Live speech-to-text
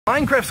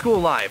Minecraft School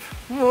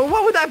Live. Well,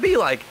 what would that be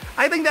like?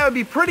 I think that would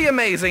be pretty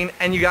amazing,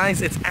 and you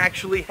guys, it's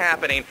actually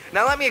happening.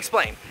 Now let me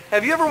explain.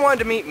 Have you ever wanted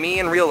to meet me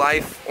in real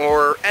life,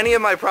 or any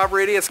of my Proper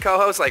Idiots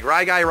co-hosts like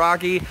Rye Guy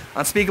Rocky,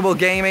 Unspeakable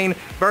Gaming,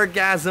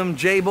 Bertgasm,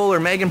 J-Bull,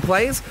 or Megan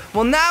Plays?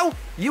 Well, now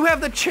you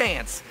have the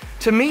chance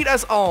to meet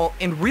us all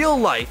in real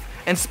life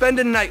and spend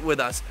a night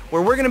with us,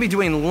 where we're gonna be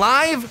doing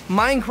live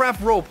Minecraft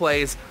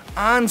roleplays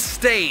on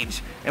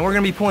stage, and we're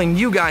gonna be pulling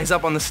you guys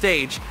up on the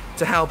stage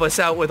to help us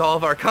out with all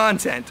of our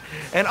content.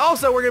 And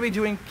also we're gonna be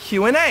doing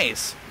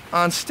Q&As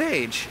on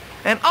stage,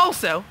 and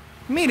also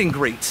meet and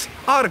greets,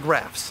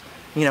 autographs,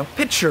 you know,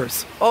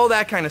 pictures, all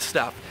that kind of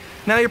stuff.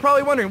 Now you're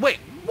probably wondering, wait,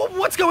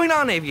 what's going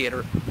on,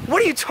 Aviator?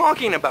 What are you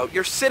talking about?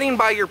 You're sitting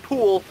by your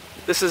pool.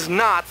 This is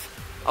not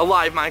a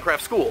live Minecraft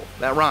school.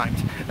 That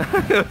rhymed.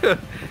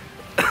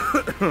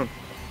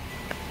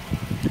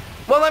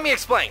 Well, let me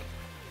explain.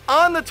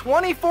 On the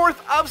 24th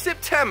of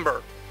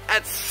September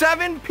at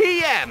 7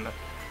 p.m.,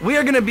 we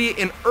are going to be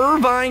in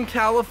Irvine,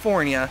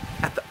 California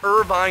at the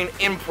Irvine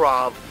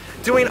Improv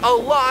doing a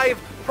live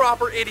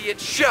Proper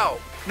Idiot show.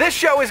 This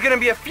show is going to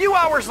be a few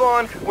hours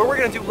long, where we're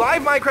going to do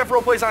live Minecraft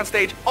roleplays on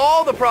stage.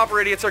 All the Proper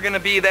Idiots are going to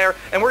be there,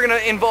 and we're going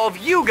to involve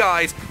you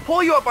guys,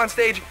 pull you up on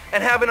stage,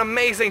 and have an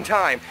amazing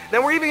time.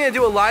 Then we're even going to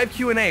do a live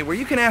Q&A where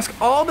you can ask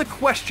all the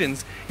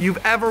questions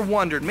you've ever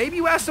wondered. Maybe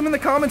you asked them in the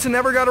comments and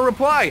never got a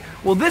reply.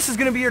 Well, this is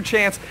going to be your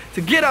chance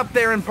to get up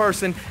there in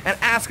person and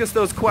ask us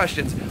those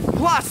questions.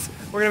 Plus,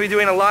 we're going to be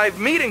doing a live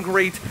meet and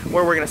greet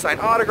where we're going to sign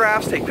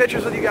autographs, take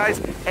pictures with you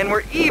guys, and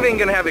we're even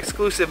going to have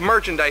exclusive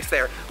merchandise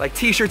there, like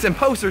t-shirts and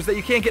posters that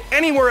you can't get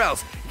anywhere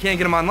else. You can't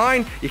get them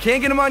online, you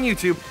can't get them on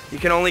YouTube, you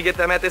can only get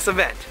them at this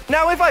event.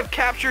 Now, if I've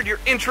captured your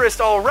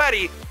interest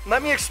already,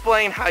 let me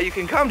explain how you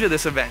can come to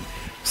this event.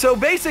 So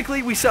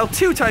basically, we sell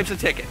two types of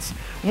tickets.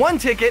 One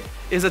ticket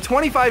is a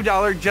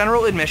 $25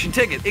 general admission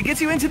ticket. It gets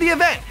you into the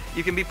event.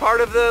 You can be part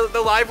of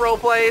the live role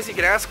plays, you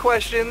can ask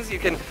questions, you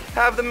can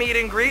have the meet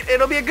and greet,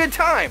 it'll be a good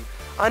time.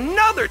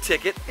 Another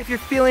ticket, if you're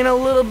feeling a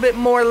little bit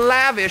more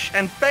lavish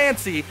and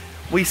fancy,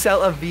 we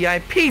sell a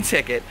VIP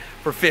ticket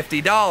for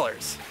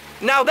 $50.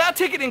 Now that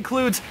ticket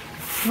includes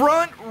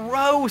front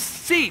row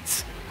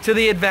seats to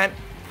the event,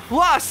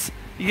 plus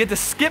you get to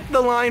skip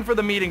the line for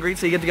the meet and greet,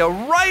 so you get to go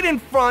right in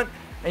front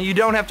and you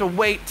don't have to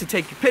wait to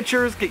take your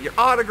pictures, get your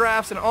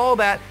autographs and all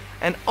that.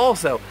 And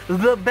also,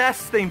 the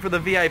best thing for the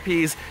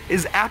VIPs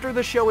is after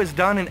the show is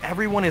done and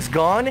everyone is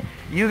gone,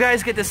 you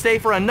guys get to stay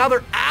for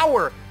another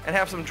hour and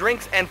have some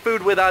drinks and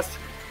food with us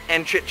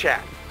and chit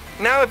chat.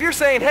 Now, if you're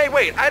saying, hey,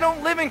 wait, I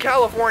don't live in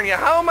California,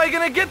 how am I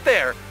gonna get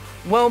there?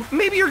 Well,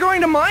 maybe you're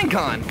going to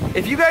Minecon.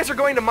 If you guys are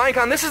going to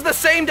Minecon, this is the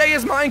same day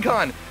as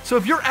Minecon. So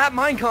if you're at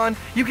Minecon,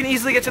 you can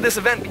easily get to this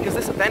event because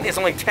this event is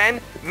only 10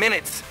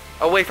 minutes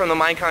away from the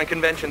Minecon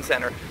Convention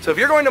Center. So if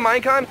you're going to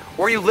Minecon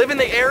or you live in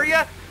the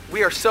area,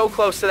 we are so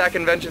close to that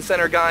convention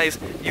center, guys,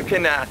 you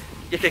can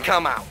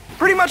come out.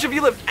 Pretty much if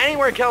you live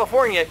anywhere in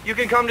California, you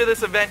can come to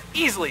this event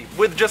easily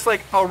with just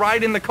like a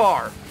ride in the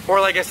car.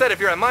 Or like I said, if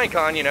you're at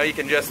Minecon, you know, you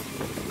can just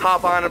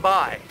hop on and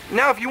by.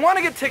 Now, if you want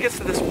to get tickets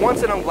to this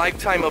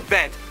once-in-a-lifetime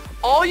event,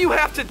 all you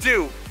have to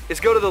do is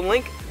go to the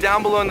link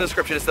down below in the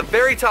description. It's the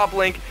very top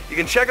link. You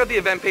can check out the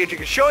event page, you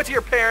can show it to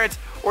your parents,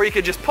 or you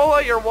can just pull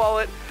out your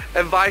wallet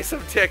and buy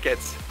some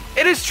tickets.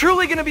 It is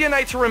truly going to be a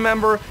night to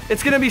remember.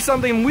 It's going to be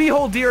something we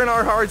hold dear in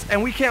our hearts,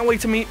 and we can't wait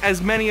to meet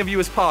as many of you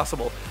as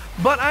possible.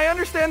 But I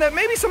understand that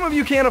maybe some of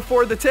you can't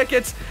afford the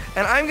tickets,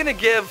 and I'm going to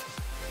give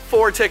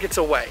 4 tickets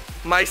away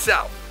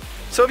myself.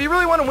 So if you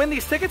really want to win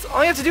these tickets,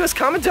 all you have to do is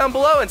comment down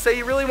below and say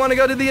you really want to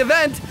go to the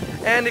event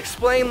and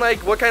explain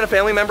like what kind of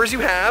family members you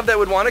have that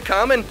would want to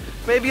come, and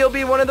maybe you'll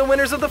be one of the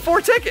winners of the 4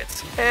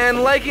 tickets.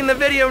 And liking the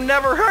video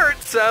never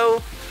hurts,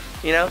 so,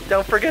 you know,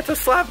 don't forget to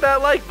slap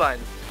that like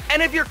button.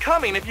 And if you're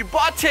coming, if you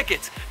bought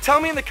tickets, tell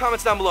me in the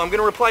comments down below. I'm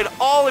gonna reply to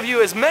all of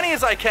you, as many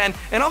as I can,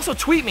 and also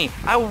tweet me.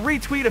 I will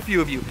retweet a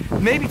few of you.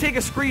 Maybe take a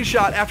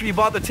screenshot after you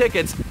bought the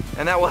tickets,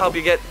 and that will help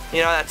you get, you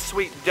know, that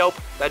sweet dope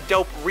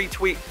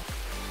retweet.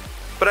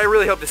 But I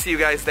really hope to see you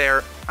guys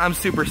there. I'm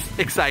super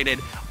excited.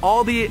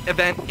 All the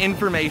event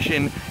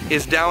information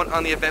is down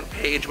on the event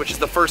page, which is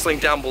the first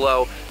link down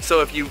below.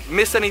 So if you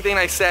missed anything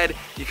I said,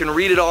 you can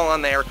read it all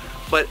on there.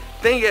 But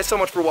thank you guys so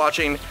much for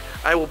watching.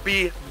 I will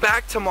be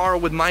back tomorrow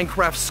with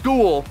Minecraft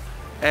School,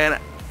 and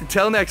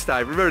until next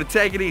time, remember to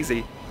take it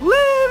easy,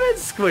 live and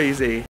squeezy.